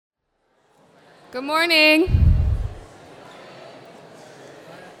Good morning.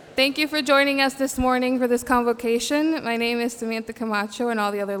 Thank you for joining us this morning for this convocation. My name is Samantha Camacho, and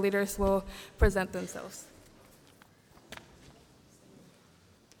all the other leaders will present themselves.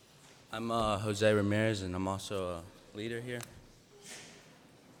 I'm Jose Ramirez, and I'm also a leader here.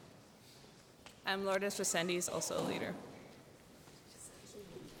 I'm Lourdes Resendiz, also a leader.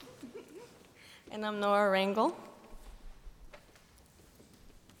 And I'm Nora Rangel.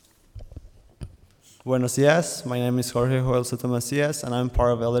 Buenos dias, my name is Jorge Joel Soto Macias, and I'm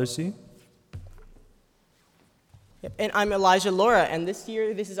part of LRC. And I'm Elijah Laura, and this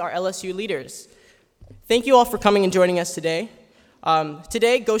year, this is our LSU leaders. Thank you all for coming and joining us today.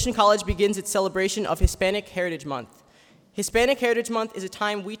 Today, Goshen College begins its celebration of Hispanic Heritage Month. Hispanic Heritage Month is a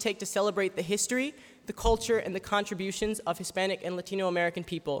time we take to celebrate the history, the culture, and the contributions of Hispanic and Latino American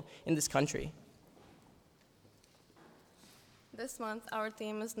people in this country. This month, our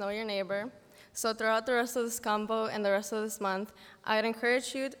theme is Know Your Neighbor. So throughout the rest of this combo and the rest of this month, I'd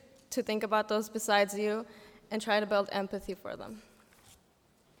encourage you to think about those besides you and try to build empathy for them.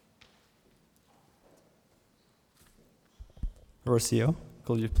 Rocio,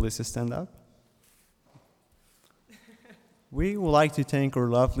 could you please stand up? We would like to thank our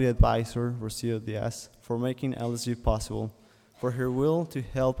lovely advisor, Rocio Diaz, for making LSU possible, for her will to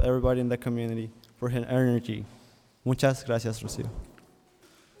help everybody in the community, for her energy. Muchas gracias, Rocio.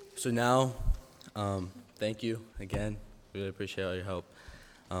 So now, thank you again. Really appreciate all your help.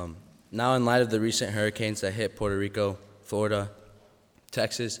 Now, in light of the recent hurricanes that hit Puerto Rico, Florida,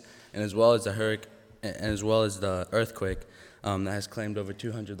 Texas, and as well as the earthquake that has claimed over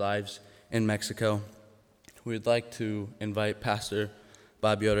 200 lives in Mexico, we'd like to invite Pastor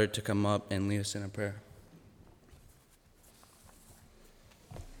Bob Yoder to come up and lead us in a prayer.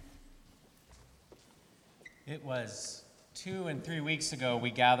 It was 2 and 3 weeks ago we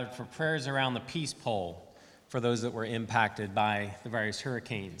gathered for prayers around the peace pole for those that were impacted by the various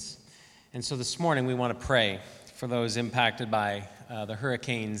hurricanes. And so this morning we want to pray for those impacted by the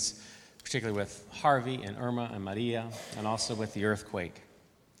hurricanes, particularly with Harvey and Irma and Maria, and also with the earthquake.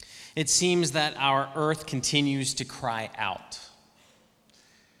 It seems that our earth continues to cry out.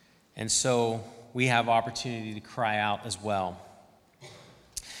 And so we have opportunity to cry out as well.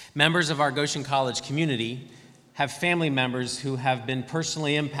 Members of our Goshen College community have family members who have been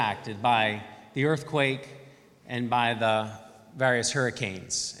personally impacted by the earthquake and by the various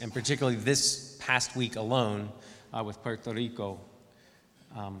hurricanes, and particularly this past week alone with Puerto Rico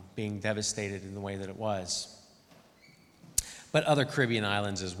being devastated in the way that it was. But other Caribbean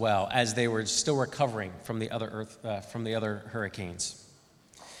islands as well, as they were still recovering from the other hurricanes.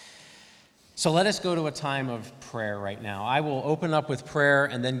 So let us go to a time of prayer right now. I will open up with prayer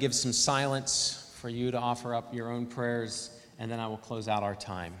and then give some silence for you to offer up your own prayers, and then I will close out our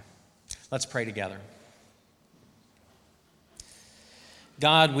time. Let's pray together.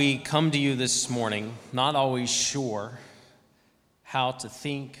 God, we come to you this morning, not always sure how to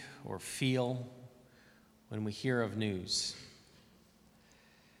think or feel when we hear of news.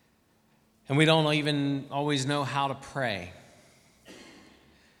 And we don't even always know how to pray.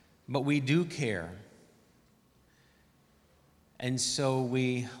 But we do care. And so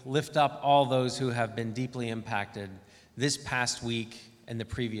we lift up all those who have been deeply impacted this past week and the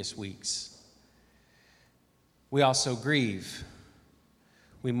previous weeks. We also grieve.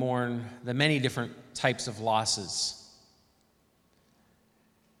 We mourn the many different types of losses.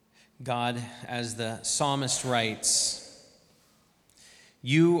 God, as the psalmist writes,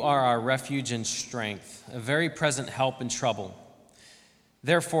 you are our refuge and strength, a very present help in trouble.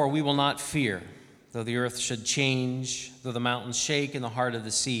 Therefore, we will not fear, though the earth should change, though the mountains shake in the heart of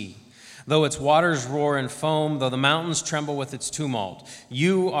the sea, though its waters roar and foam, though the mountains tremble with its tumult.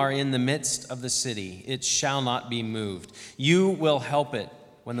 You are in the midst of the city. It shall not be moved. You will help it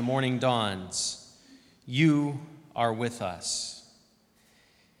when the morning dawns. You are with us.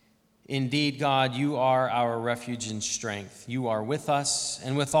 Indeed, God, you are our refuge and strength. You are with us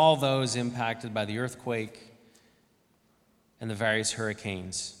and with all those impacted by the earthquake and the various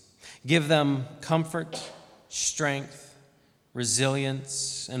hurricanes. Give them comfort, strength,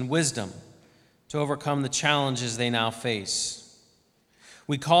 resilience, and wisdom to overcome the challenges they now face.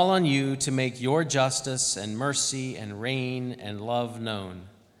 We call on you to make your justice and mercy and reign and love known,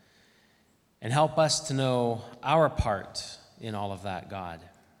 and help us to know our part in all of that, God.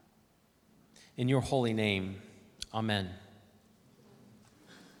 In your holy name, amen.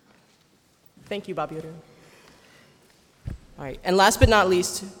 Thank you, Bob Yoder. All right, and last but not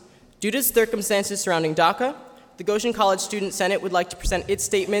least, due to circumstances surrounding DACA, the Goshen College Student Senate would like to present its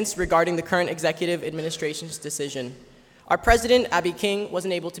statements regarding the current executive administration's decision. Our president, Abby King,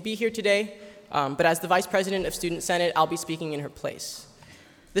 wasn't able to be here today but as the Vice President of Student Senate, I'll be speaking in her place.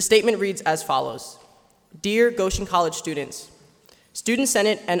 The statement reads as follows. Dear Goshen College students, Student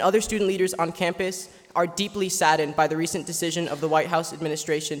Senate and other student leaders on campus are deeply saddened by the recent decision of the White House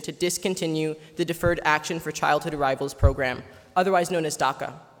administration to discontinue the Deferred Action for Childhood Arrivals program, otherwise known as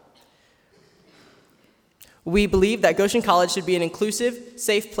DACA. We believe that Goshen College should be an inclusive,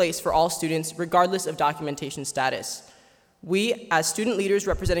 safe place for all students, regardless of documentation status. We, as student leaders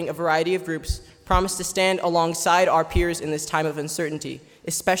representing a variety of groups, promise to stand alongside our peers in this time of uncertainty,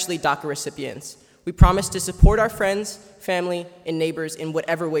 especially DACA recipients. We promise to support our friends, family, and neighbors in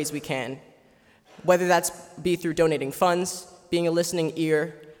whatever ways we can, whether that's be through donating funds, being a listening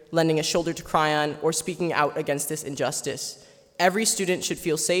ear, lending a shoulder to cry on, or speaking out against this injustice. Every student should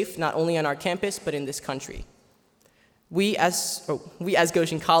feel safe, not only on our campus, but in this country. We as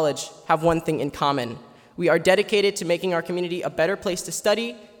Goshen College have one thing in common. We are dedicated to making our community a better place to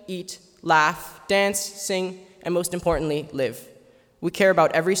study, eat, laugh, dance, sing, and most importantly, live. We care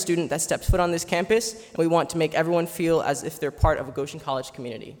about every student that steps foot on this campus, and we want to make everyone feel as if they're part of a Goshen College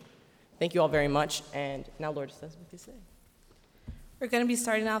community. Thank you all very much, and now Lourdes says what to say. We're going to be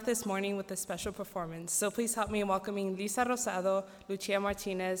starting out this morning with a special performance, so please help me in welcoming Lisa Rosado, Lucia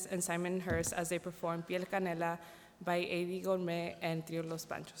Martinez, and Simon Hurst as they perform Piel Canela by Eddie Gourmet and Trio Los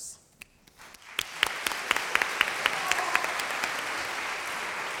Panchos.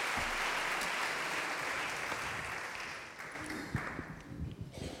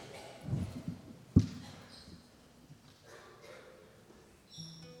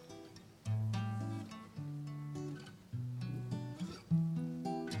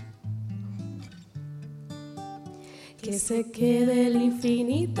 Que se quede el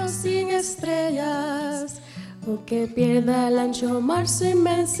infinito sin estrellas, o que pierda el ancho mar su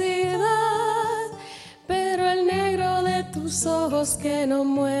inmensidad, pero el negro de tus ojos que no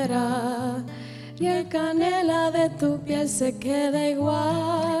muera, y el canela de tu piel se quede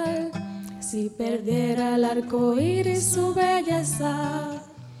igual. Si perdiera el arco iris su belleza,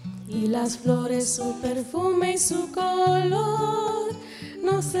 y las flores su perfume y su color,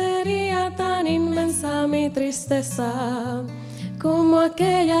 no sería tan inmensa mi tristeza como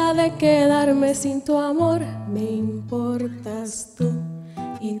aquella de quedarme sin tu amor. Me importas tú,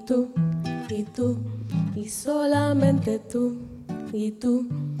 y tú, y tú, y solamente tú, y tú,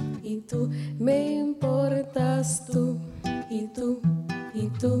 y tú. Me importas tú, y tú, y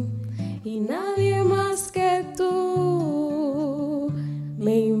tú, y nadie más que tú.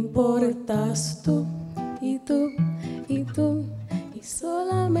 Me importas tú, y tú, y tú, y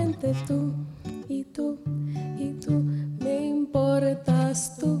solamente tú, y tú, y tú. Me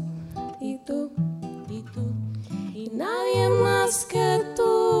importas tú, y tú, y tú, y nadie más que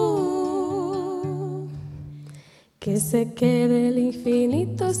tú. Que se quede el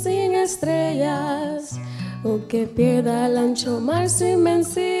infinito sin estrellas, o que pierda el ancho mar su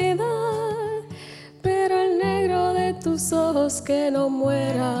inmensidad, pero el negro de tus ojos que no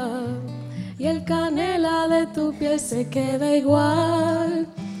muera, y el canela de tu piel se queda igual.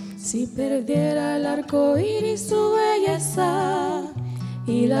 Si perdiera el arco iris su belleza,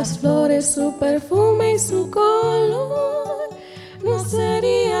 y las flores su perfume y su color, no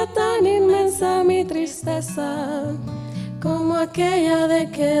sería tan inmensa mi tristeza como aquella de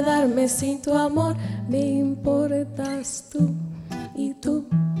quedarme sin tu amor. Me importas tú, y tú,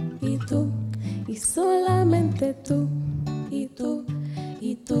 y tú, y solamente tú, y tú,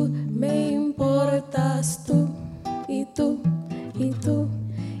 y tú. Me importas tú, y tú, y tú,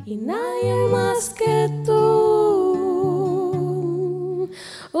 y nadie más que tú.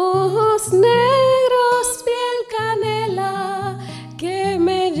 Ojos negros, piel canela, que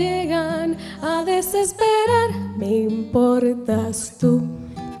me llegan a desesperar. Me importas tú,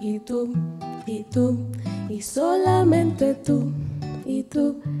 y tú, y tú, y solamente tú, y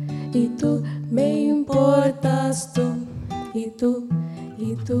tú, y tú. Me importas tú, y tú,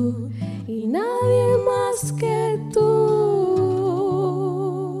 y tú, y nadie más que tú.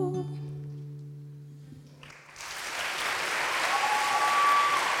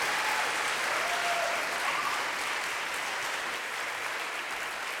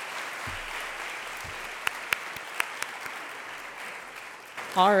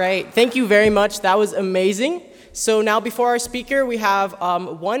 All right, thank you very much. That was amazing. So now before our speaker, we have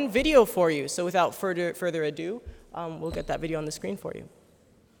one video for you. So without further ado, we'll get that video on the screen for you.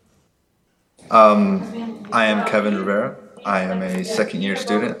 I am Kevin Rivera. I am a second-year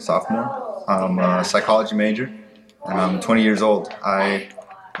student, sophomore. I'm a psychology major, and I'm 20 years old. I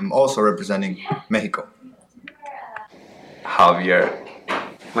am also representing Mexico. Javier.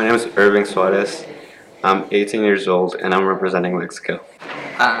 My name is Irving Suarez. I'm 18 years old, and I'm representing Mexico.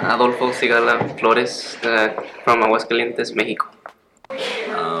 Adolfo Sigala Flores from Aguascalientes, Mexico.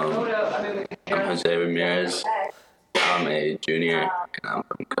 I'm Jose Ramirez. I'm a junior, and I'm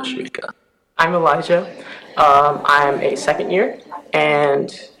from Costa Rica. I'm Elijah. I'm a second year,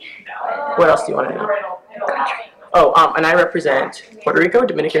 and what else do you want to know? Oh, and I represent Puerto Rico,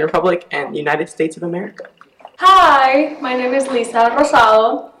 Dominican Republic, and the United States of America. Hi, my name is Lisa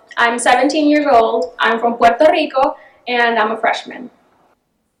Rosado. I'm 17 years old. I'm from Puerto Rico, and I'm a freshman.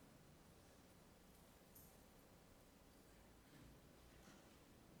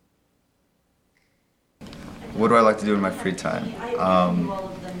 What do I like to do in my free time?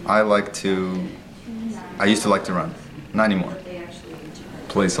 I used to like to run. Not anymore.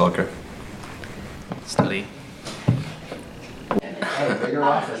 Play soccer. Study.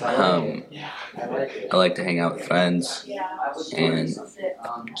 I like to hang out with friends and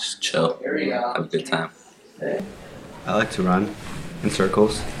just chill, have a good time. I like to run in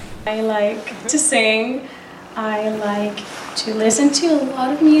circles. I like to sing. I like to listen to a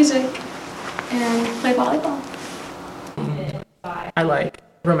lot of music and play volleyball. I like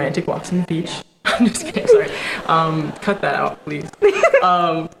romantic walks on the beach. I'm just kidding, sorry. Cut that out, please.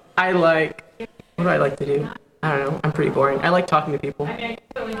 What do I like to do? I don't know, I'm pretty boring. I like talking to people.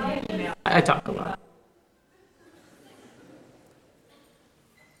 I talk a lot.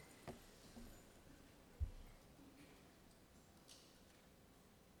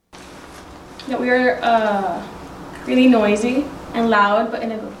 Yeah, we are really noisy and loud, but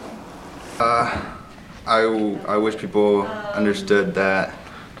in a good way. I wish people understood that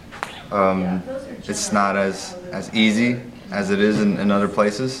it's not as easy as it is in other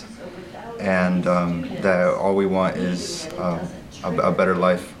places, and that all we want is a better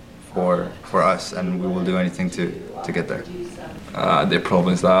life for us, and we will do anything to get there. The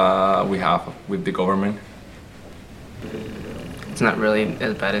problems that we have with the government. It's not really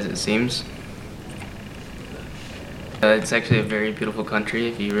as bad as it seems. It's actually a very beautiful country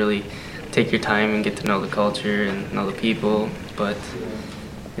if you really take your time and get to know the culture and know the people, but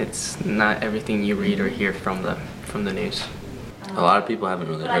it's not everything you read or hear from the news. A lot of people haven't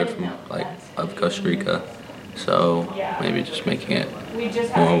really heard of Costa Rica, so maybe just making it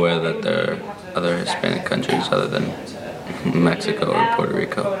more aware that there are other Hispanic countries other than Mexico or Puerto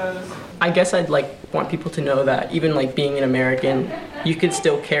Rico. I guess I'd want people to know that even being an American, you could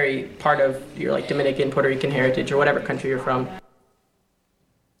still carry part of your Dominican, Puerto Rican heritage or whatever country you're from.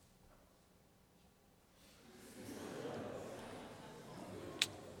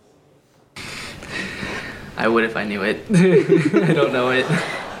 I would if I knew it. I don't know it.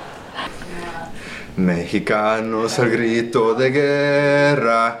 Mexicanos al grito de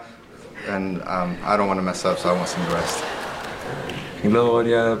guerra. And I don't want to mess up, so I won't sing the rest.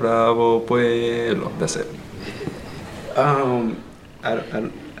 Gloria, bravo pueblo. That's it.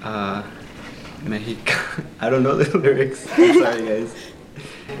 Mexico. I don't know the lyrics. I'm sorry, guys.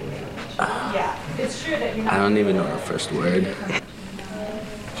 I don't even know the first word.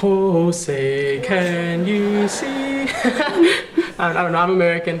 Jose, can you see? I don't know, I'm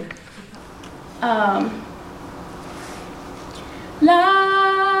American.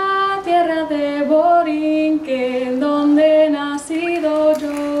 La tierra de Borinquen, donde he nacido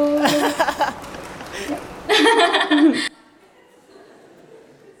yo.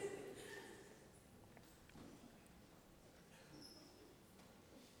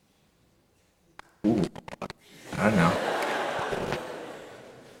 I don't know.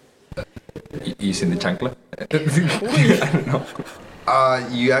 Using the chancla? I don't know.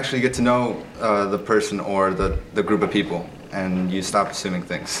 You actually get to know the person or the group of people, and you stop assuming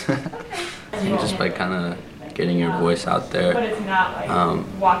things. And just by kind of getting your voice out there,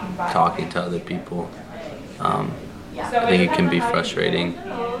 talking to other people. I think it can be frustrating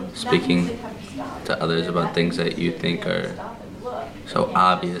speaking to others about things that you think are so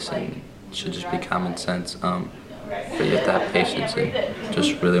obvious and should just be common sense. But you have to have patience and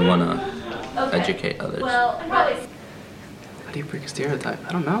just really want to educate others. How do you break a stereotype?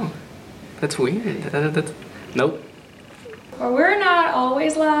 I don't know. That's weird. Nope. Well, we're not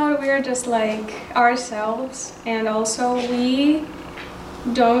always loud, we're just ourselves. And also we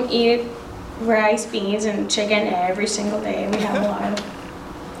don't eat rice, beans, and chicken every single day. We have a lot of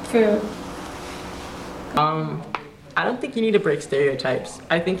food. I don't think you need to break stereotypes.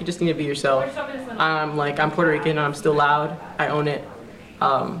 I think you just need to be yourself. I'm Puerto Rican, I'm still loud, I own it.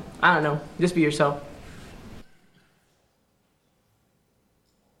 I don't know, just be yourself.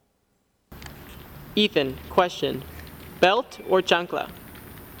 Ethan, question. Belt or chancla?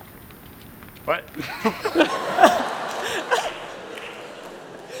 What?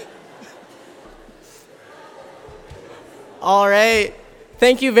 All right.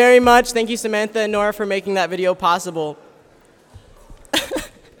 Thank you very much. Thank you, Samantha and Nora, for making that video possible.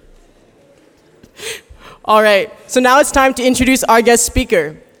 All right, so now it's time to introduce our guest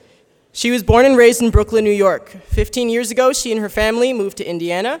speaker. She was born and raised in Brooklyn, New York. 15 years ago, she and her family moved to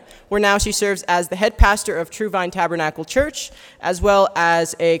Indiana, where now she serves as the head pastor of True Vine Tabernacle Church, as well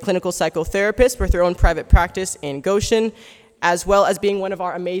as a clinical psychotherapist with her own private practice in Goshen, as well as being one of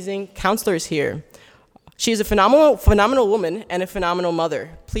our amazing counselors here. She is a phenomenal woman and a phenomenal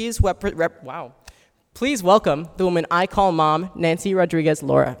mother. Please welcome the woman I call Mom, Nancy Rodriguez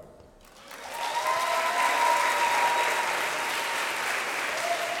Laura.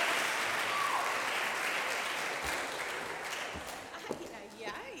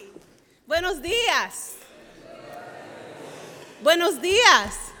 Buenos días. Buenos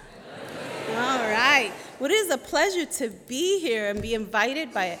días. All right. Well, it is a pleasure to be here and be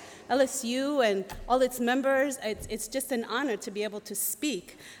invited by LSU and all its members. It's just an honor to be able to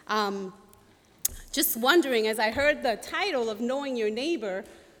speak. Just wondering, as I heard the title of Knowing Your Neighbor,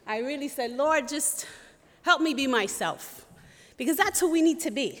 I really said, Lord, just help me be myself. Because that's who we need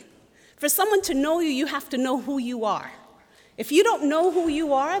to be. For someone to know you, you have to know who you are. If you don't know who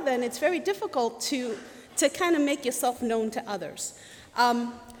you are, then it's very difficult to kind of make yourself known to others.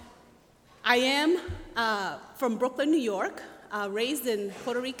 I am from Brooklyn, New York, raised in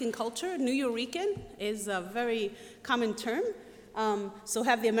Puerto Rican culture. New Yorican is a very common term. So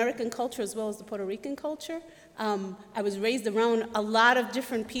have the American culture as well as the Puerto Rican culture. I was raised around a lot of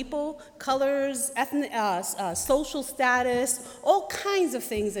different people, colors, ethnic, social status, all kinds of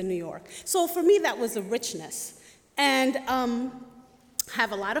things in New York. So for me, that was a richness. And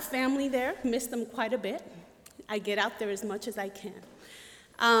have a lot of family there, miss them quite a bit. I get out there as much as I can.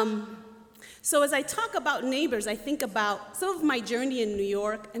 So as I talk about neighbors, I think about some of my journey in New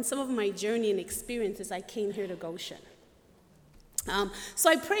York and some of my journey and experience as I came here to Goshen. So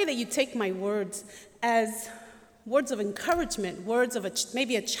I pray that you take my words as words of encouragement, words of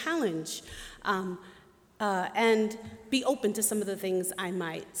maybe a challenge, and be open to some of the things I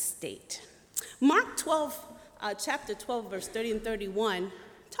might state. Mark 12, chapter 12, verse 30 and 31,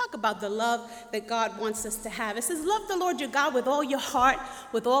 talk about the love that God wants us to have. It says, love the Lord your God with all your heart,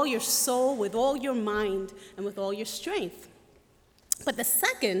 with all your soul, with all your mind, and with all your strength. But the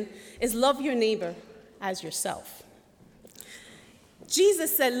second is love your neighbor as yourself.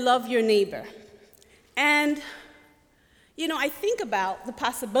 Jesus said, love your neighbor. And, you know, I think about the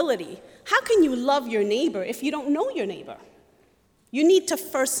possibility. How can you love your neighbor if you don't know your neighbor? You need to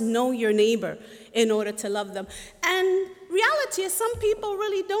first know your neighbor in order to love them. And reality is some people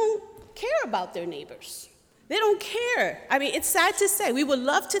really don't care about their neighbors. They don't care. I mean, it's sad to say. We would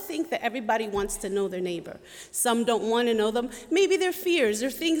love to think that everybody wants to know their neighbor. Some don't want to know them. Maybe their fears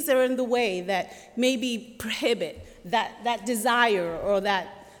or things that are in the way that maybe prohibit that desire or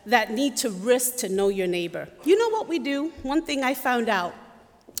that need to risk to know your neighbor. You know what we do? One thing I found out.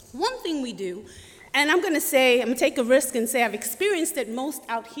 One thing we do, and I'm going to take a risk and say I've experienced it most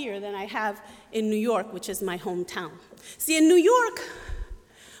out here than I have in New York, which is my hometown. See, in New York,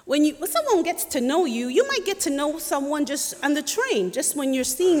 when someone gets to know you, you might get to know someone just on the train, just when you're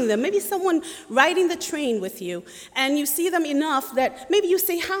seeing them. Maybe someone riding the train with you, and you see them enough that maybe you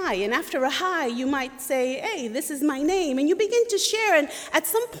say hi, and after a hi, you might say, hey, this is my name, and you begin to share, and at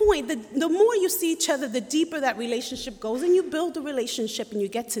some point, the more you see each other, the deeper that relationship goes, and you build a relationship, and you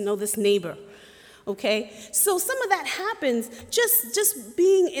get to know this neighbor, okay? So some of that happens just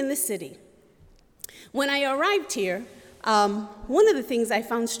being in the city. When I arrived here, one of the things I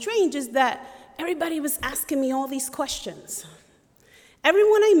found strange is that everybody was asking me all these questions.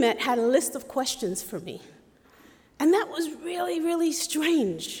 Everyone I met had a list of questions for me. And that was really, really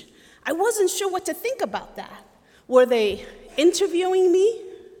strange. I wasn't sure what to think about that. Were they interviewing me?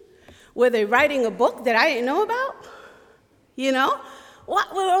 Were they writing a book that I didn't know about? You know?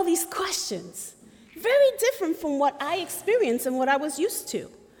 What were all these questions? Very different from what I experienced and what I was used to.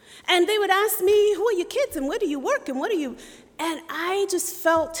 And they would ask me, who are your kids, and where do you work, and what are you? And I just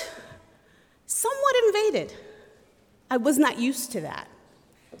felt somewhat invaded. I was not used to that.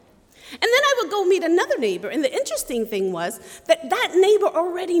 And then I would go meet another neighbor, and the interesting thing was that neighbor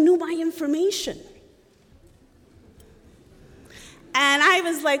already knew my information. And I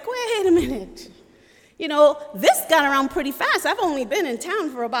was like, wait a minute. You know, this got around pretty fast. I've only been in town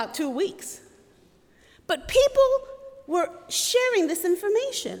for about 2 weeks. But people were sharing this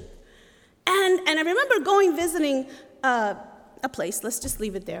information. And I remember visiting a place, let's just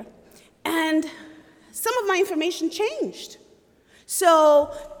leave it there, and some of my information changed.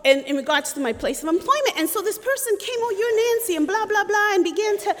 So, in regards to my place of employment, and so this person came, oh, you're Nancy, and blah, blah, blah, and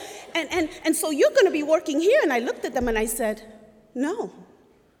began to, and so you're going to be working here, and I looked at them and I said, no,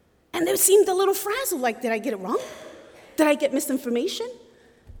 And they seemed a little frazzled, like, did I get it wrong? Did I get misinformation?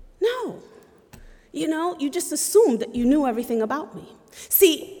 No. You just assumed that you knew everything about me.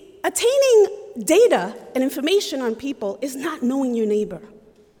 See, attaining data and information on people is not knowing your neighbor.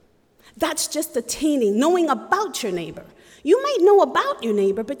 That's just knowing about your neighbor. You might know about your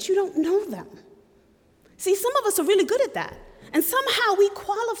neighbor, but you don't know them. See, some of us are really good at that. And somehow we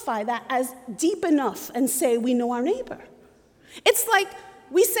qualify that as deep enough and say we know our neighbor. It's like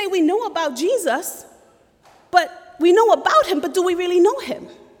we say we know about Jesus, but we know about him, but do we really know him?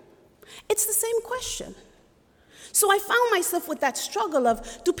 It's the same question. So I found myself with that struggle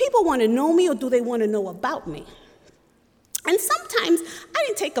of, do people want to know me or do they want to know about me? And sometimes I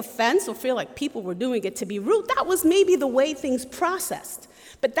didn't take offense or feel like people were doing it to be rude. That was maybe the way things processed,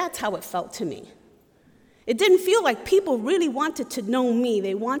 but that's how it felt to me. It didn't feel like people really wanted to know me.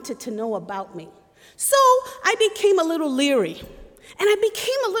 They wanted to know about me. So I became a little leery, and I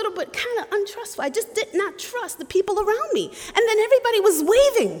became a little bit kind of untrustful. I just did not trust the people around me. And then everybody was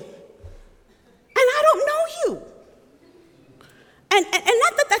waving, and I don't know you. And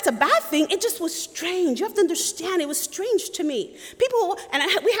not that that's a bad thing, it just was strange. You have to understand, it was strange to me.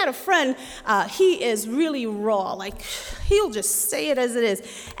 We had a friend, he is really raw, like he'll just say it as it is.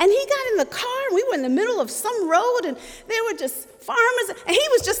 And he got in the car, and we were in the middle of some road, and there were just farmers, and he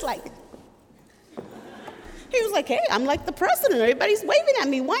was just like, hey, I'm like the president, everybody's waving at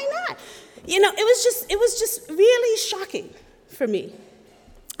me, why not? It was just really shocking for me.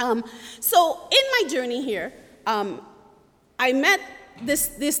 So in my journey here, I met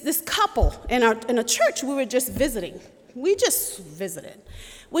this couple in a church we were just visiting. We just visited,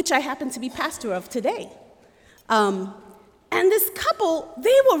 which I happen to be pastor of today. And this couple,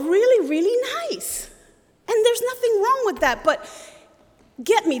 they were really, really nice. And there's nothing wrong with that, but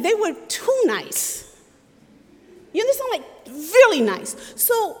get me, they were too nice. You understand? Like, really nice.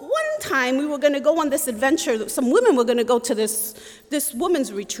 So one time we were going to go on this adventure. Some women were going to go to this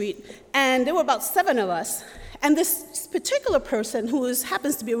women's retreat, and there were about 7 of us. And this particular person, who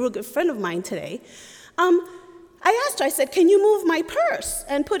happens to be a real good friend of mine today, I asked her, I said, can you move my purse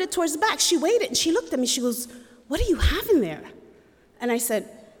and put it towards the back? She waited, and she looked at me. She goes, what do you have in there? And I said,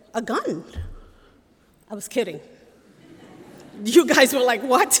 a gun. I was kidding. You guys were like,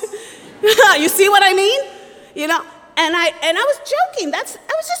 what? You see what I mean? And I was joking. I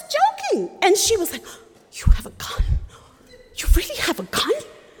was just joking. And she was like, you have a gun? You really have a gun?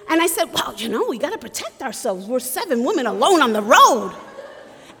 And I said, well, we got to protect ourselves. We're 7 women alone on the road.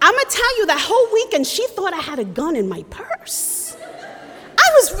 I'm going to tell you, that whole weekend, she thought I had a gun in my purse. I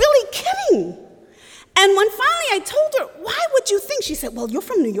was really kidding. And when finally I told her, why would you think? She said, well, you're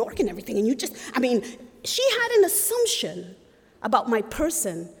from New York and everything, and she had an assumption about my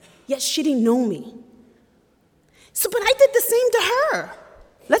person, yet she didn't know me. But I did the same to her.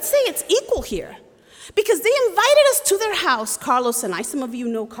 Let's say it's equal here. Because they invited us to their house, Carlos and I. Some of you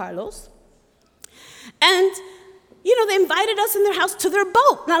know Carlos. And, they invited us in their house to their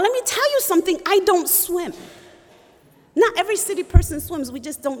boat. Now, let me tell you something. I don't swim. Not every city person swims. We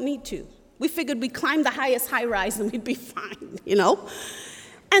just don't need to. We figured we'd climb the highest high-rise and we'd be fine,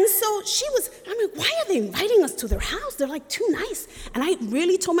 And so why are they inviting us to their house? They're like too nice. And I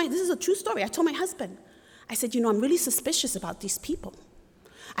really this is a true story. I told my husband, I said, I'm really suspicious about these people.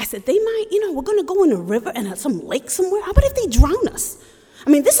 I said, they might, we're going to go in a river and some lake somewhere. How about if they drown us?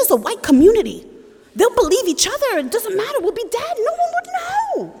 This is a white community. They'll believe each other. It doesn't matter. We'll be dead. No one would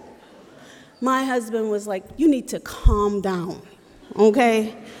know. My husband was like, you need to calm down,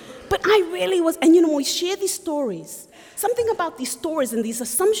 okay? But I really was, and when we share these stories, something about these stories and these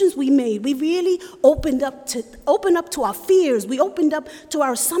assumptions we made, we really opened up to our fears. We opened up to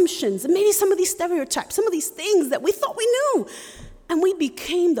our assumptions and maybe some of these stereotypes, some of these things that we thought we knew. And we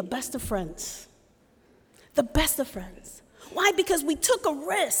became the best of friends. The best of friends. Why? Because we took a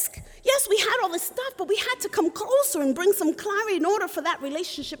risk. Yes, we had all this stuff, but we had to come closer and bring some clarity in order for that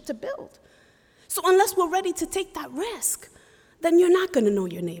relationship to build. So unless we're ready to take that risk, then you're not going to know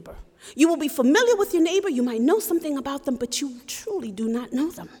your neighbor. You will be familiar with your neighbor. You might know something about them, but you truly do not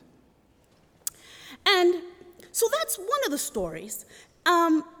know them. And so that's one of the stories.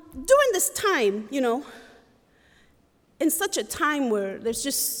 During this time, in such a time where there's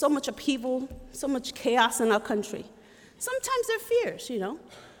just so much upheaval, so much chaos in our country, sometimes there are fears,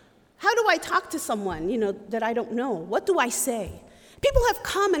 How do I talk to someone, that I don't know? What do I say? People have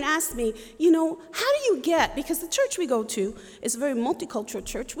come and asked me, how do you get, because the church we go to is a very multicultural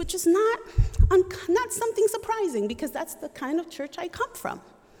church, which is not something surprising, because that's the kind of church I come from.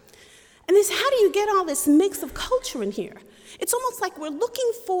 And they say, how do you get all this mix of culture in here? It's almost like we're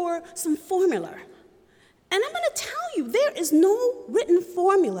looking for some formula. And I'm going to tell you, there is no written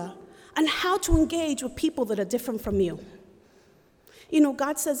formula on how to engage with people that are different from you. You know,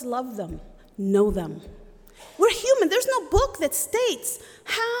 God says love them, know them. We're human. There's no book that states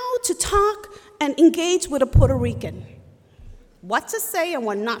how to talk and engage with a Puerto Rican, what to say and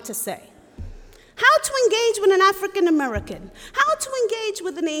what not to say, how to engage with an African American, how to engage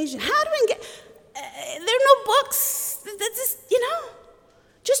with an Asian, how to engage. There are no books. Just,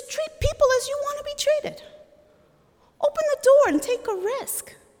 just treat people as you want to be treated. Open the door and take a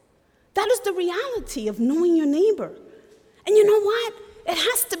risk. That is the reality of knowing your neighbor. And you know what? It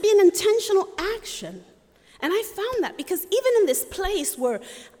has to be an intentional action. And I found that because even in this place where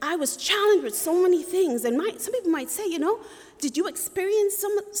I was challenged with so many things, and some people might say, did you experience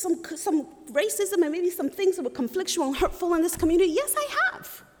some racism and maybe some things that were conflictual and hurtful in this community? Yes, I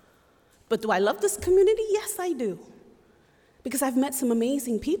have. But do I love this community? Yes, I do. Because I've met some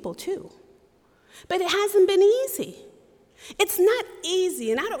amazing people too. But it hasn't been easy. It's not easy,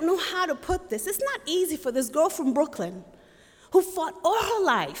 and I don't know how to put this. It's not easy for this girl from Brooklyn who fought all her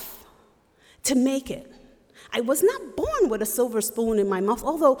life to make it. I was not born with a silver spoon in my mouth,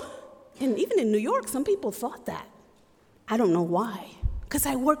 although even in New York, some people thought that. I don't know why, because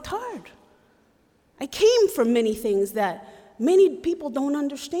I worked hard. I came from many things that many people don't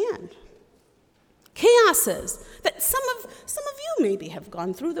understand. Chaoses that some of you maybe have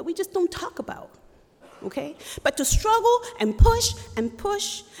gone through that we just don't talk about, okay? But to struggle and push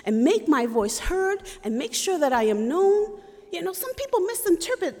and make my voice heard and make sure that I am known, some people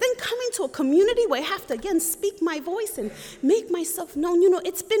misinterpret. Then coming to a community where I have to, again, speak my voice and make myself known,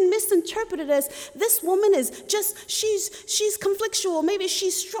 it's been misinterpreted as this woman is just, she's conflictual. Maybe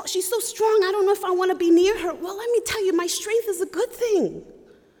she's so strong, I don't know if I want to be near her. Well, let me tell you, my strength is a good thing.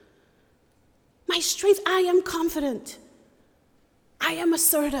 My strength, I am confident. I am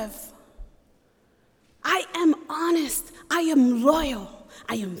assertive. I am honest. I am loyal.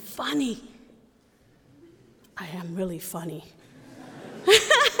 I am funny. I am really funny.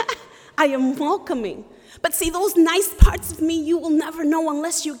 I am welcoming. But see, those nice parts of me you will never know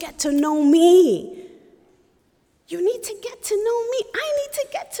unless you get to know me. You need to get to know me. I need to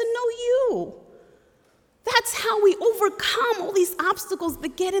get to know you. That's how we overcome all these obstacles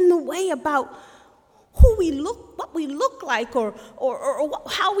that get in the way about who we look, what we look like, or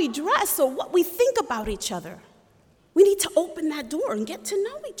how we dress, or what we think about each other. We need to open that door and get to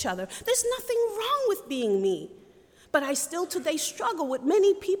know each other. There's nothing wrong with being me. But I still today struggle with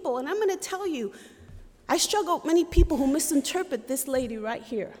many people, and I'm going to tell you, I struggle with many people who misinterpret this lady right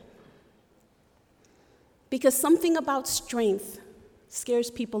here. Because something about strength scares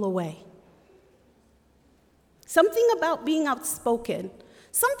people away. Something about being outspoken,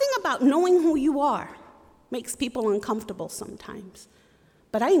 something about knowing who you are makes people uncomfortable sometimes.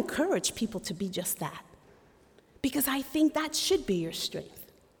 But I encourage people to be just that, because I think that should be your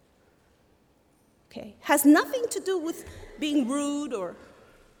strength. Okay? Has nothing to do with being rude or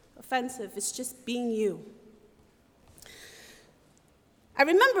offensive. It's just being you. I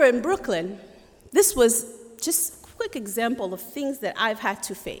remember in Brooklyn, this was just a quick example of things that I've had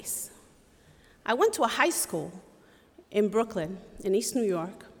to face. I went to a high school in Brooklyn, in East New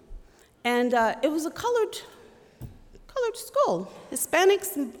York, and it was a colored school,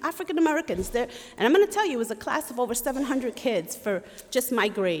 Hispanics and African Americans there. And I'm going to tell you, it was a class of over 700 kids for just my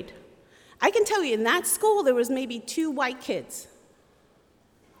grade. I can tell you, in that school, there was maybe 2 white kids.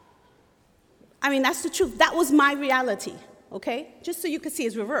 I mean, that's the truth. That was my reality, okay? Just so you could see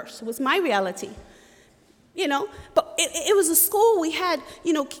it's reverse. It was my reality. But it was a school, we had,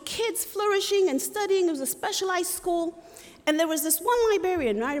 kids flourishing and studying. It was a specialized school. And there was this one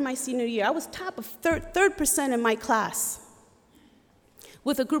librarian right in my senior year. I was top of third percent in my class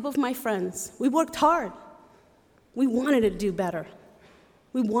with a group of my friends. We worked hard. We wanted to do better.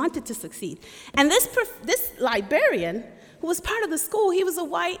 We wanted to succeed. And this librarian, who was part of the school, he was a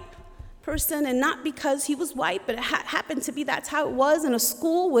white person, and not because he was white, but it happened to be that's how it was in a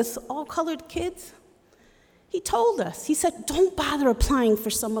school with all colored kids. He told us, he said, don't bother applying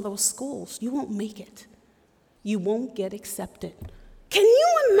for some of those schools. You won't make it. You won't get accepted. Can you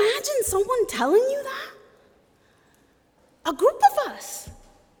imagine someone telling you that? A group of us.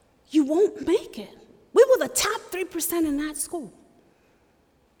 You won't make it. We were the top 3% in that school.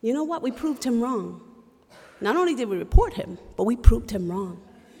 You know what? We proved him wrong. Not only did we report him, but we proved him wrong.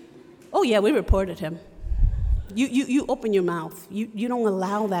 Oh yeah, we reported him. You open your mouth. You don't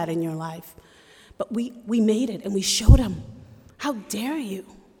allow that in your life. But we made it, and we showed him. How dare you?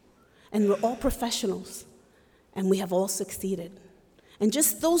 And we're all professionals, and we have all succeeded. And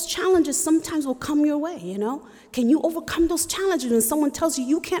just those challenges sometimes will come your way, Can you overcome those challenges when someone tells you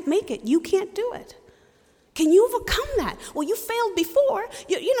you can't make it, you can't do it? Can you overcome that? Well, you failed before.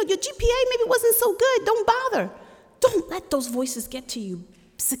 Your GPA maybe wasn't so good. Don't bother. Don't let those voices get to you.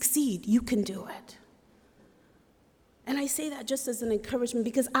 Succeed. You can do it. And I say that just as an encouragement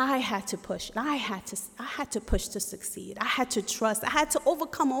because I had to push. I had to push to succeed. I had to trust. I had to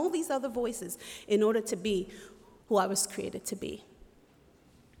overcome all these other voices in order to be who I was created to be.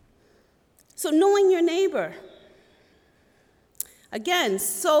 So knowing your neighbor. Again,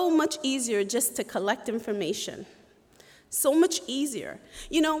 so much easier just to collect information. So much easier.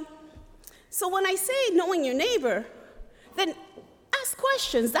 So when I say knowing your neighbor, then ask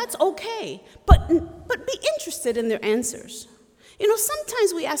questions, that's okay. But be interested in their answers.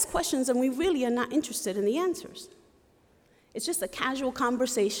 Sometimes we ask questions and we really are not interested in the answers. It's just a casual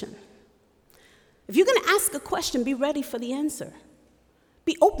conversation. If you're going to ask a question, be ready for the answer.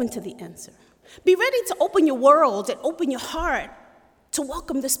 Be open to the answer. Be ready to open your world and open your heart to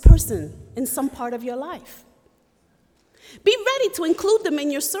welcome this person in some part of your life. Be ready to include them in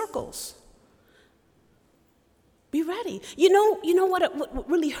your circles. Be ready. You know what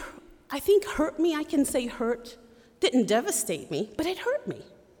really, I think hurt me, I can say hurt, didn't devastate me, but it hurt me,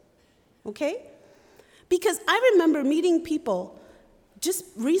 okay? Because I remember meeting people just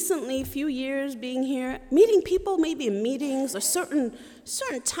recently, a few years being here, meeting people maybe in meetings or certain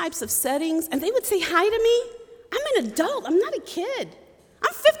types of settings, and they would say hi to me. I'm an adult, I'm not a kid.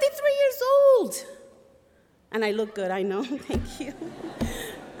 I'm 53 years old. And I look good, I know, thank you.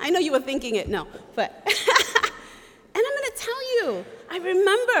 I know you were thinking it, no, but. And I'm gonna tell you,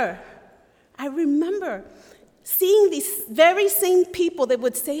 I remember seeing these very same people that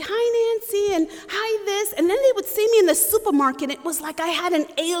would say, hi Nancy, and hi this, and then they would see me in the supermarket. It was like I had an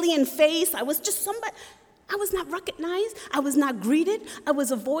alien face. I was just somebody. I was not recognized. I was not greeted. I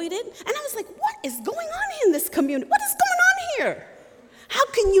was avoided. And I was like, what is going on in this community? What is going on here? How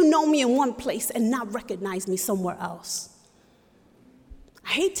can you know me in one place and not recognize me somewhere else?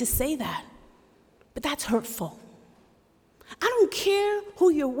 I hate to say that, but that's hurtful. I don't care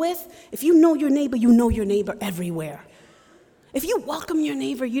who you're with. If you know your neighbor everywhere. If you welcome your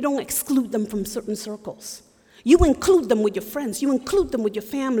neighbor, you don't exclude them from certain circles. You include them with your friends. You include them with your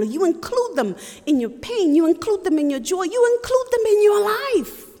family. You include them in your pain. You include them in your joy. You include them in your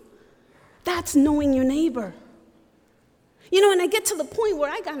life. That's knowing your neighbor. And I get to the point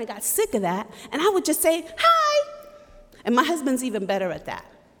where I kind of got sick of that, and I would just say, hi. And my husband's even better at that.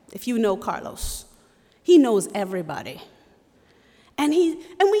 If you know Carlos, he knows everybody. And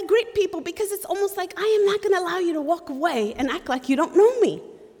we greet people because it's almost like I am not going to allow you to walk away and act like you don't know me.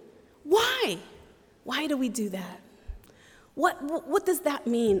 Why? Why do we do that? What does that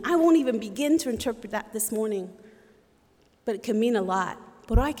mean? I won't even begin to interpret that this morning, but it can mean a lot.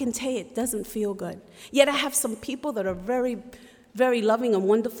 But I can tell you it doesn't feel good. Yet I have some people that are very, very loving and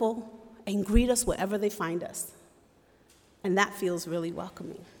wonderful and greet us wherever they find us. And that feels really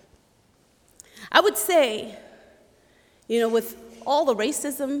welcoming. I would say, with all the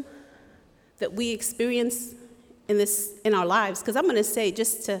racism that we experience in our lives, because I'm going to say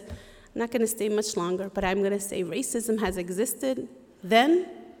I'm not going to stay much longer, but I'm going to say racism has existed then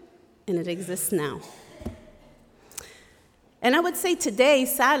and it exists now. And I would say today,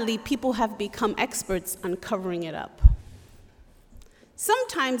 sadly, people have become experts on covering it up.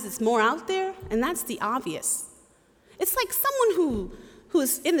 Sometimes it's more out there, and that's the obvious. It's like someone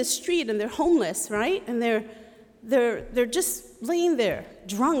who's in the street and they're homeless, right? And they're just laying there,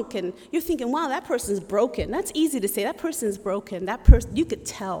 drunk, and you're thinking, wow, that person's broken. That's easy to say, that person's broken. That person, you could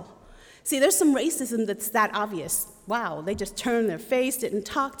tell. See, there's some racism that's that obvious. Wow, they just turned their face, didn't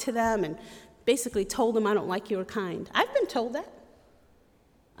talk to them, and basically told them, I don't like you or kind. I've been told that.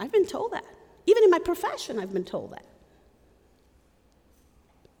 Even in my profession, I've been told that.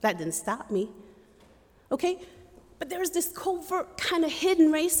 That didn't stop me. Okay? But there's this covert kind of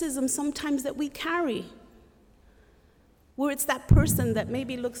hidden racism sometimes that we carry, where it's that person that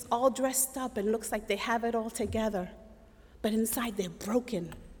maybe looks all dressed up and looks like they have it all together, but inside they're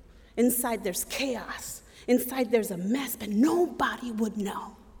broken. Inside there's chaos. Inside there's a mess, but nobody would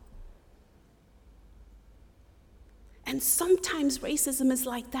know. And sometimes racism is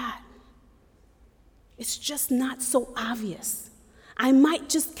like that. It's just not so obvious. I might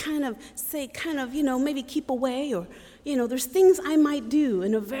just kind of say, maybe keep away, or, there's things I might do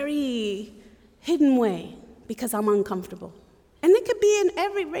in a very hidden way because I'm uncomfortable. And it could be in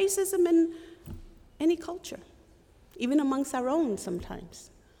every racism in any culture, even amongst our own sometimes.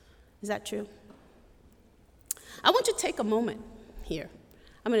 Is that true? I want you to take a moment here.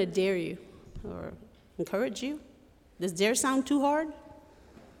 I'm going to dare you or encourage you. Does dare sound too hard?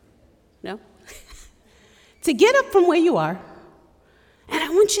 No? To get up from where you are, and I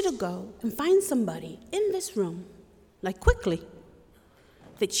want you to go and find somebody in this room, like quickly,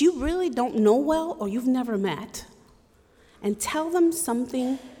 that you really don't know well or you've never met, and tell them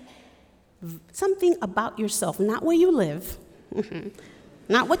something about yourself, not where you live,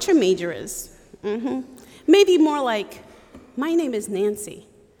 not what your major is. Maybe more like, my name is Nancy.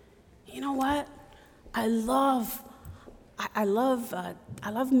 You know what? I love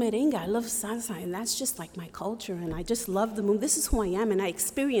merengue, I love salsa, and that's just like my culture, and I just love the move. This is who I am, and I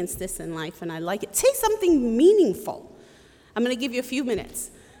experienced this in life, and I like it. Say something meaningful. I'm gonna give you a few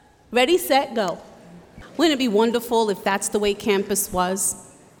minutes. Ready, set, go. Wouldn't it be wonderful if that's the way campus was?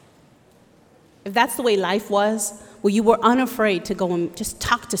 If that's the way life was, where you were unafraid to go and just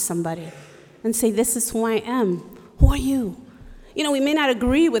talk to somebody and say, this is who I am. Who are you? You know, we may not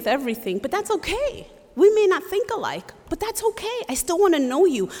agree with everything, but that's okay. We may not think alike, but that's okay. I still want to know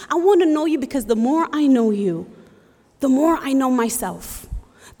you. I want to know you because the more I know you, the more I know myself.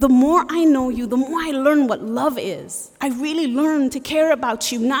 The more I know you, the more I learn what love is. I really learn to care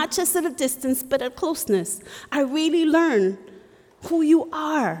about you, not just at a distance, but at closeness. I really learn who you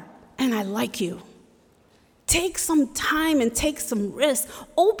are, and I like you. Take some time and take some risks.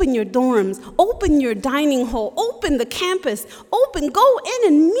 Open your dorms, open your dining hall, open the campus, go in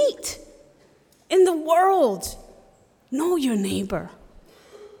and meet in the world. Know your neighbor,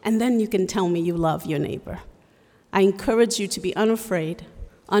 and then you can tell me you love your neighbor. I encourage you to be unafraid,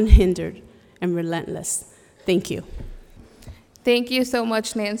 unhindered, and relentless. Thank you. Thank you so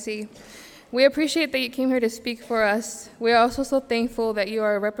much, Nancy. We appreciate that you came here to speak for us. We are also so thankful that you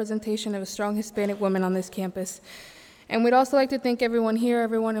are a representation of a strong Hispanic woman on this campus. And we'd also like to thank everyone here,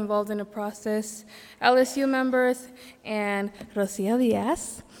 everyone involved in the process, LSU members, and Rocio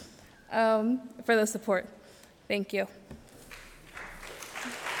Diaz for the support. Thank you.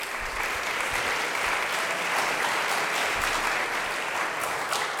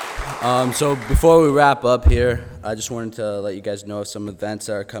 So before we wrap up here, I just wanted to let you guys know of some events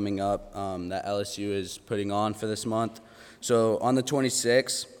that are coming up that LSU is putting on for this month. So on the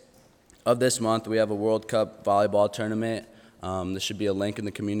 26th of this month, we have a World Cup volleyball tournament. There should be a link in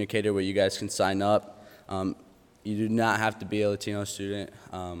the communicator where you guys can sign up. You do not have to be a Latino student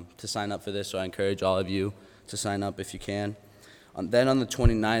to sign up for this, so I encourage all of you to sign up if you can. Then on the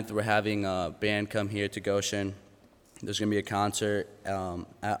 29th, we're having a band come here to Goshen. There's going to be a concert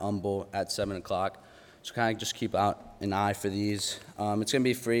at Humboldt at 7 o'clock. So kind of just keep out an eye for these. It's going to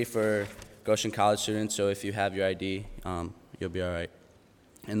be free for Goshen College students, so if you have your ID, you'll be all right.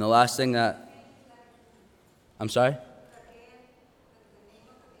 And the last thing that... I'm sorry?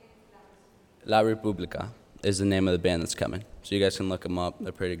 La República is the name of the band that's coming. So you guys can look them up.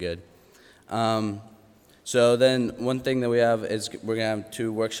 They're pretty good. So then one thing that we have is we're going to have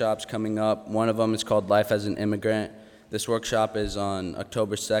 2 workshops coming up. One of them is called Life as an Immigrant. This workshop is on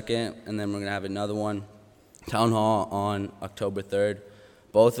October 2nd, and then we're going to have another one, Town Hall, on October 3rd.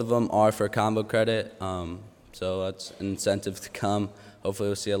 Both of them are for combo credit, so that's an incentive to come. Hopefully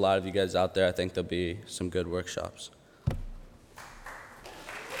we'll see a lot of you guys out there. I think there'll be some good workshops.